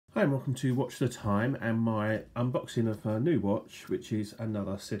Hi and welcome to Watch the Time and my unboxing of a new watch, which is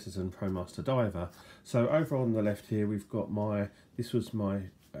another Citizen ProMaster diver. So over on the left here we've got this was my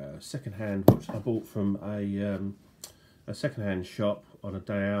second-hand watch I bought from a second-hand shop on a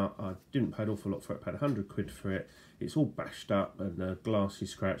day out. I didn't pay an awful lot for it, paid 100 quid for it. It's all bashed up and glassy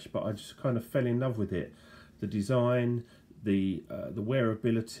scratched, but I just kind of fell in love with it. The design, the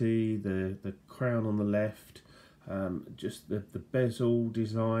wearability, the crown on the left, just the bezel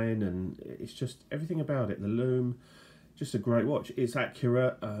design, and it's just everything about it. The lume, just a great watch. It's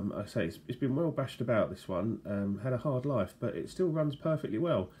accurate. I say it's been well bashed about, this one. Had a hard life, but it still runs perfectly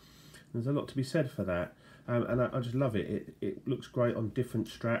well. There's a lot to be said for that. And I just love it. It looks great on different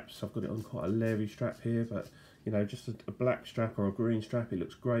straps. I've got it on quite a leery strap here, but you know, just a black strap or a green strap, it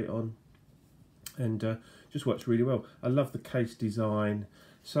looks great on, and just works really well. I love the case design.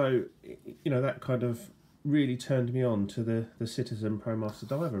 So you know, that kind of really turned me on to the Citizen ProMaster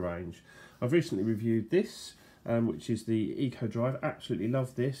Diver range. I've recently reviewed this, which is the Eco Drive. Absolutely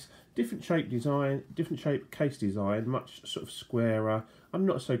love this. Different shape design, different shape case design, much sort of squarer. I'm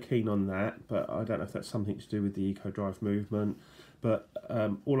not so keen on that, but I don't know if that's something to do with the Eco Drive movement. But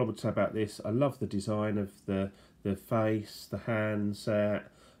all I would say about this, I love the design of the face, the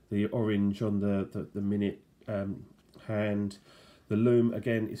handset, the orange on the minute hand. The lume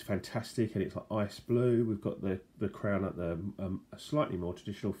again is fantastic, and it's like ice blue. We've got the crown at the a slightly more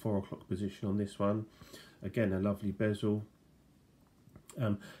traditional 4 o'clock position on this one. Again, a lovely bezel.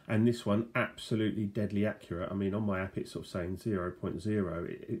 And this one absolutely deadly accurate. I mean, on my app it's sort of saying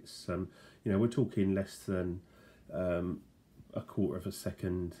 0.0. It's you know, we're talking less than a quarter of a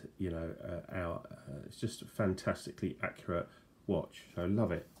second, you know, out. It's just a fantastically accurate watch. So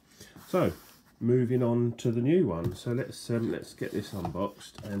love it. So moving on to the new one. So let's get this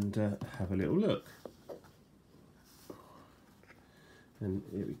unboxed and have a little look. And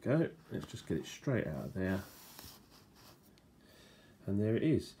here we go. Let's just get it straight out of there. And there it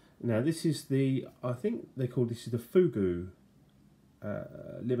is. Now this is I think they call this the Fugu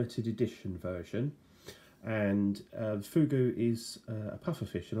limited edition version. And Fugu is a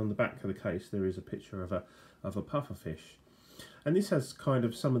pufferfish, and on the back of the case there is a picture of a pufferfish. And this has kind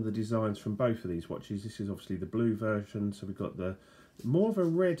of some of the designs from both of these watches. This is obviously the blue version, so we've got the more of a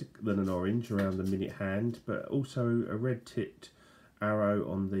red than an orange around the minute hand, but also a red tipped arrow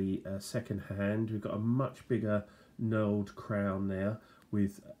on the second hand. We've got a much bigger knurled crown there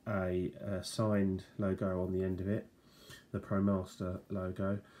with a signed logo on the end of it, the ProMaster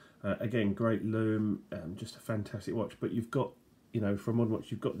logo. Again, great lume, just a fantastic watch. But you've got, you know, from Modern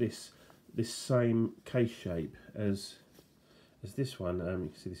Watch, you've got this same case shape as this one. You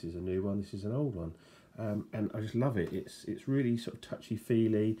can see this is a new one, this is an old one, and I just love it. It's really sort of touchy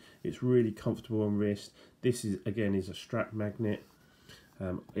feely. It's really comfortable on wrist. This is again a strap magnet.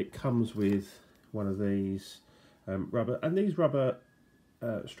 It comes with one of these rubber, and these rubber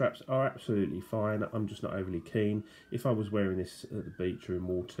straps are absolutely fine. I'm just not overly keen. If I was wearing this at the beach or in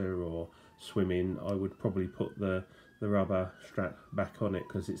water or swimming, I would probably put the rubber strap back on it,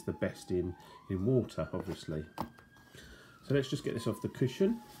 because it's the best in water, obviously. So let's just get this off the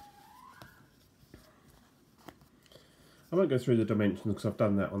cushion. I won't go through the dimensions because I've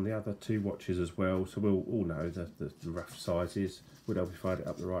done that on the other two watches as well, so we'll all know the rough sizes. We'll amplify it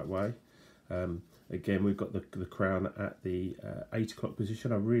up the right way. Again, we've got the crown at the 8 o'clock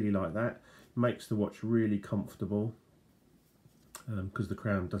position. I really like that. Makes the watch really comfortable, because the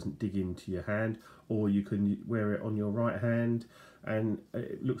crown doesn't dig into your hand, or you can wear it on your right hand and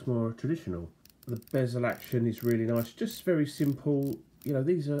it looks more traditional. The bezel action is really nice, just very simple. You know,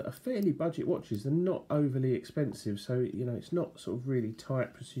 these are fairly budget watches. They're not overly expensive, so you know, it's not sort of really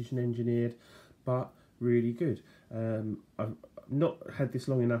tight, precision engineered, but really good. I've not had this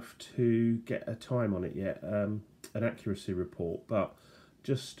long enough to get a time on it yet, an accuracy report, but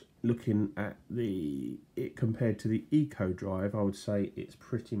just looking at it compared to the Eco Drive, I would say it's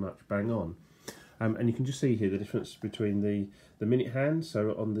pretty much bang on. And you can just see here the difference between the minute hand.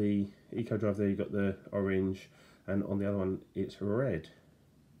 So on the Eco Drive there, you've got the orange, and on the other one it's red.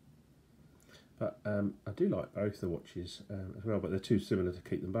 But I do like both the watches as well, but they're too similar to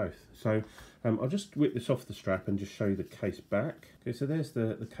keep them both. So I'll just whip this off the strap and just show you the case back. Okay, so there's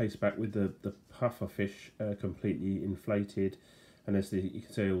the case back with the pufferfish completely inflated, and there's you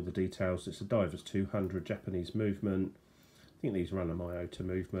can see all the details. It's a Divers 200 Japanese movement. I think these run a Miyota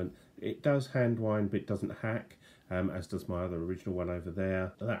movement. It does hand wind, but it doesn't hack, as does my other original one over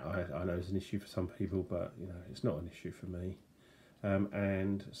there. That I know is an issue for some people, but you know, it's not an issue for me.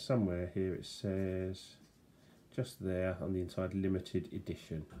 And somewhere here it says just there on the inside, limited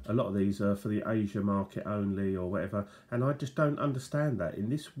edition. A lot of these are for the Asia market only or whatever, and I just don't understand that. In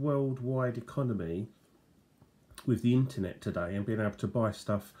this worldwide economy, with the internet today and being able to buy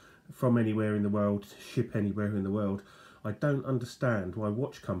stuff from anywhere in the world, ship anywhere in the world, I don't understand why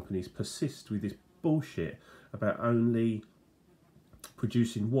watch companies persist with this bullshit about only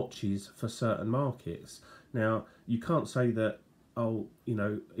producing watches for certain markets. Now, you can't say that, oh, you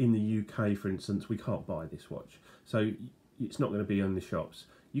know, in the UK, for instance, we can't buy this watch, so it's not going to be on the shops.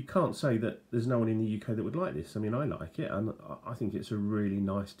 You can't say that there's no one in the UK that would like this. I mean, I like it, and I think it's a really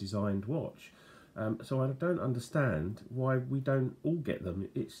nice designed watch. So I don't understand why we don't all get them.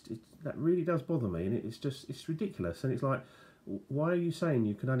 That really does bother me, and it's ridiculous. And it's like, why are you saying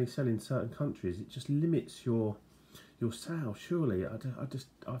you can only sell in certain countries? It just limits your sales. Surely,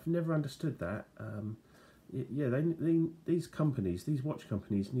 I've never understood that. Yeah, these companies, these watch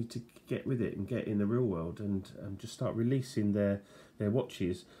companies, need to get with it and get in the real world and just start releasing their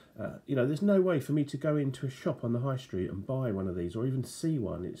watches. You know, there's no way for me to go into a shop on the high street and buy one of these or even see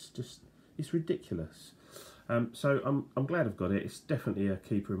one. It's ridiculous. So I'm glad I've got it. It's definitely a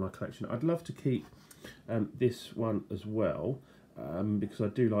keeper in my collection. I'd love to keep this one as well, because I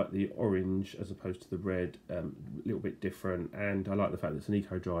do like the orange as opposed to the red, a little bit different, and I like the fact that it's an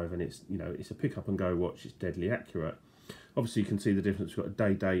eco drive and it's, you know, it's a pick up and go watch. It's deadly accurate. Obviously you can see the difference. We've got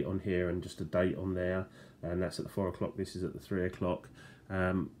a date on here and just a date on there, and that's at the 4 o'clock. This is at the 3 o'clock.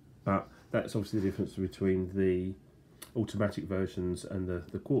 But that's obviously the difference between the automatic versions and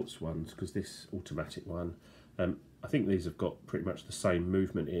the quartz ones, because this automatic one, I think these have got pretty much the same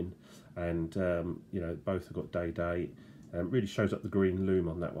movement in, and you know, both have got date. Really shows up the green lume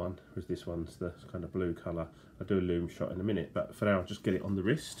on that one, whereas this one's the kind of blue colour. I'll do a lume shot in a minute, but for now I'll just get it on the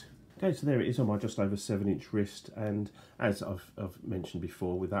wrist. Okay, so there it is on my just over 7-inch wrist, and as I've mentioned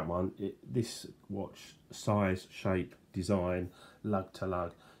before with that one, this watch, size, shape, design, lug to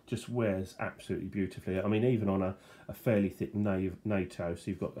lug, just wears absolutely beautifully. I mean, even on a fairly thick NATO, so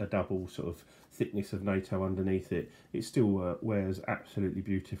you've got a double sort of thickness of NATO underneath it, it still wears absolutely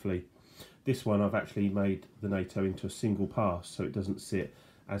beautifully. This one I've actually made the NATO into a single pass, so it doesn't sit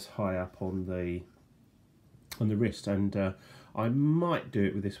as high up on the wrist, and I might do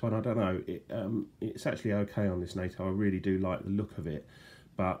it with this one. I don't know. It's actually okay on this NATO. I really do like the look of it,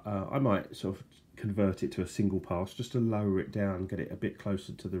 but I might sort of convert it to a single pass just to lower it down and get it a bit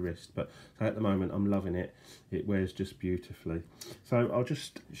closer to the wrist. But at the moment I'm loving it. It wears just beautifully. So I'll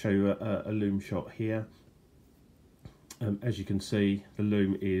just show you a lume shot here. As you can see, the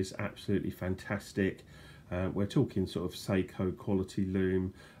lume is absolutely fantastic. We're talking sort of Seiko quality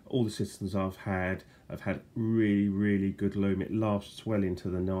lume. All the systems I've had really, really good lume. It lasts well into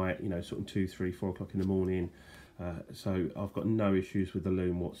the night, you know, sort of 2, 3, 4 o'clock in the morning. So I've got no issues with the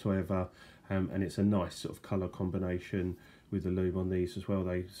lume whatsoever, and it's a nice sort of colour combination with the lume on these as well.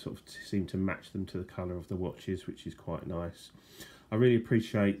 They sort of seem to match them to the colour of the watches, which is quite nice. I really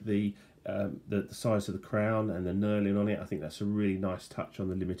appreciate the size of the crown and the knurling on it. I think that's a really nice touch on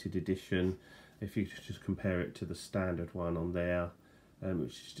the limited edition. If you just compare it to the standard one on there,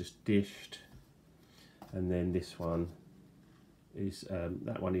 which is just dished, and then this one is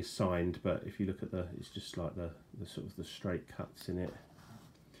that one is signed, but if you look at it's just like the sort of the straight cuts in it.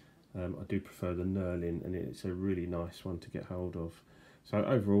 I do prefer the knurling, and it's a really nice one to get hold of. So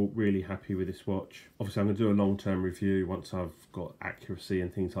overall, really happy with this watch. Obviously I'm going to do a long-term review once I've got accuracy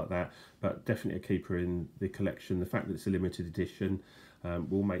and things like that, but definitely a keeper in the collection. The fact that it's a limited edition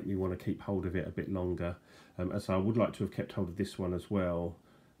will make me want to keep hold of it a bit longer. And so I would like to have kept hold of this one as well.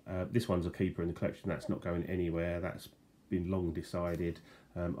 This one's a keeper in the collection. That's not going anywhere. That's been long decided.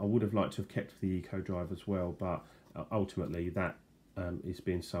 I would have liked to have kept the Eco Drive as well, but ultimately that is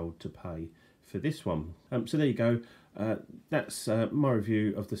being sold to pay for this one. So there you go. That's my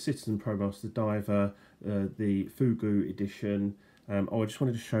review of the Citizen ProMaster Diver, the Fugu edition. I just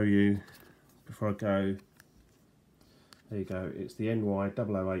wanted to show you before I go. There you go. It's the NY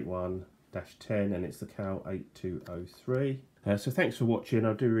 0081-10, and it's the Cal 8203. So thanks for watching.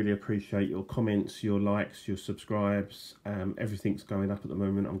 I do really appreciate your comments, your likes, your subscribes. Everything's going up at the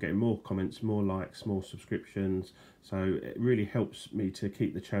moment. I'm getting more comments, more likes, more subscriptions. So it really helps me to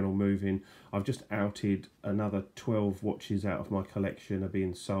keep the channel moving. I've just outed another 12 watches out of my collection are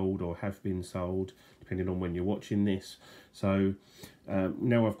being sold or have been sold, depending on when you're watching this. So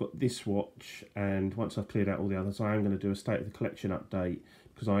now I've got this watch, and once I've cleared out all the others, I am going to do a state of the collection update,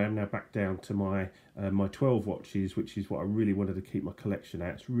 because I am now back down to my 12 watches, which is what I really wanted to keep my collection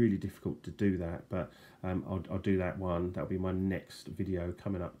at. It's really difficult to do that, but I'll do that one. That'll be my next video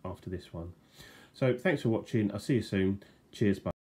coming up after this one. So thanks for watching. I'll see you soon. Cheers, bye.